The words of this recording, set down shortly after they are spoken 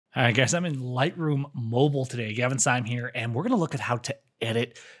All right, guys, I'm in Lightroom Mobile today. Gavin Seim here, and we're going to look at how to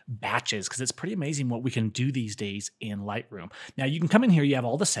edit batches because it's pretty amazing what we can do these days in Lightroom. Now, you can come in here, you have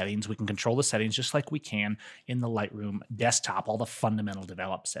all the settings. We can control the settings just like we can in the Lightroom desktop, all the fundamental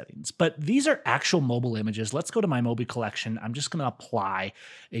develop settings. But these are actual mobile images. Let's go to my mobile collection. I'm just going to apply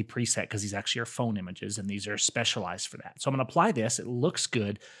a preset because these actually are phone images, and these are specialized for that. So I'm going to apply this. It looks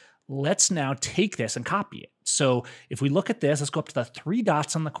good. Let's now take this and copy it. So if we look at this, let's go up to the three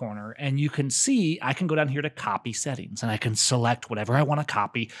dots on the corner, and you can see I can go down here to copy settings, and I can select whatever I want to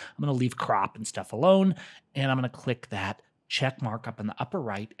copy. I'm going to leave crop and stuff alone, and I'm going to click that check mark up in the upper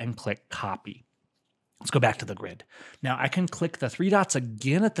right and click copy. Let's go back to the grid. Now I can click the three dots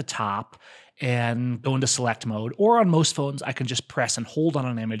again at the top and go into select mode, or on most phones, I can just press and hold on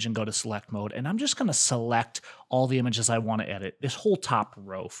an image and go to select mode. And I'm just gonna select all the images I wanna edit, this whole top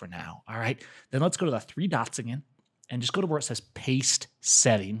row for now, all right? Then let's go to the three dots again and just go to where it says paste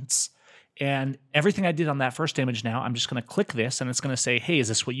settings. And everything I did on that first image now, I'm just going to click this and it's going to say, hey, is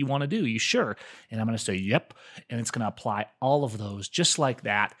this what you want to do? You sure? And I'm going to say, yep. And it's going to apply all of those just like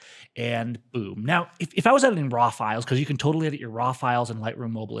that. And boom. Now, if I was editing raw files, because you can totally edit your raw files in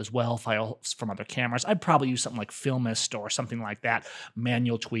Lightroom Mobile as well, files from other cameras, I'd probably use something like Filmist or something like that,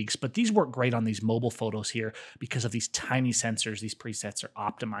 manual tweaks. But these work great on these mobile photos here because of these tiny sensors. These presets are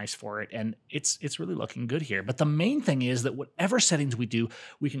optimized for it. And it's really looking good here. But the main thing is that whatever settings we do,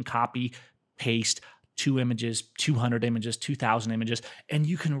 we can copy, paste 2 images, 200 images, 2,000 images, and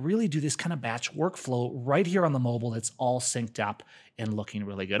you can really do this kind of batch workflow right here on the mobile. It's all synced up and looking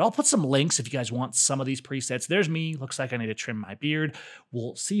really good. I'll put some links if you guys want some of these presets. There's me. Looks like I need to trim my beard.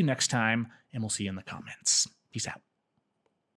 We'll see you next time, and we'll see you in the comments. Peace out.